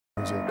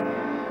music.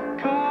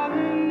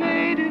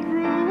 Colonnaded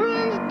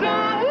ruins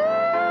down.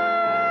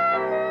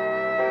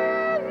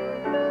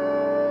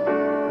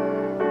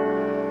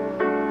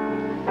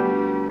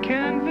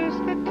 Canvas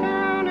the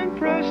town and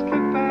brush the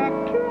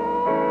backdrop.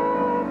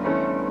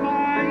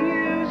 Are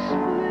you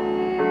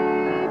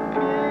sleeping,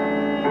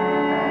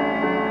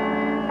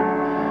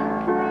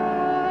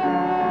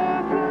 brother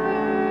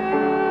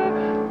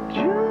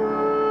John?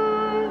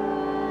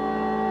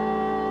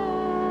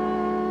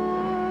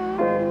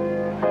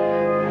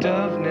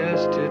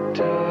 Dove-nested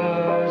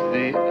towers,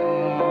 the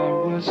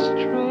hour was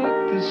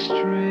struck, the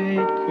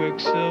straight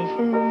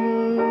quicksilver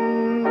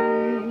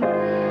moon.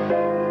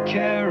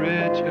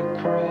 Carriage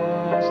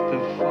across the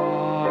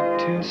fog,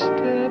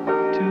 two-step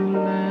to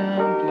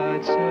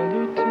lamplight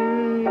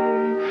solitude.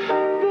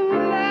 The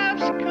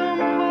laughs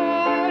come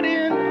out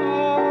in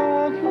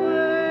old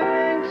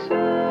lang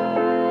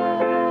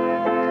syne.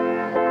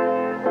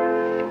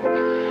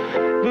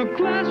 The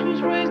glass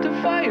was raised, a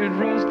fire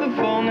rose, the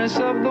fullness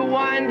of the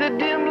wine, the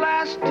dim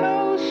last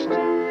toast.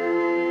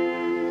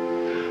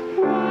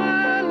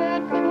 While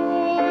at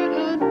port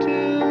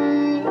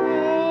adieu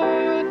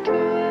or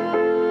die,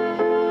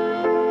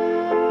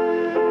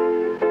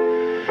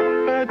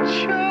 a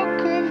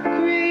choke of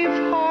grief,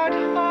 heart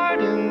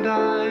hardened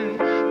eye,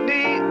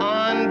 the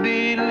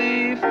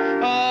unbelief,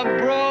 a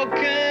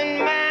broken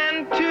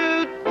man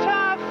too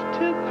tough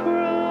to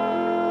cry.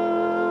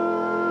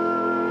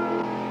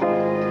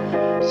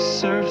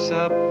 Surfs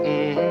up,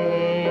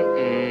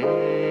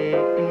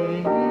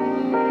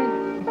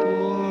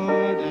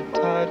 board a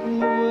tidal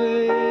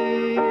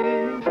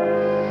wave,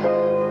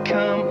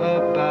 come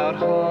about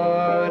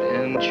hard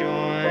and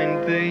join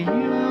the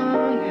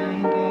young,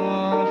 and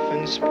off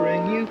in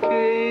spring you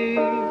gave.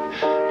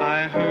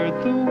 I heard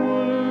the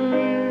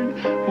word,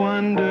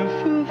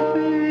 wonderful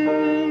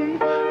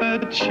thing, a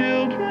chill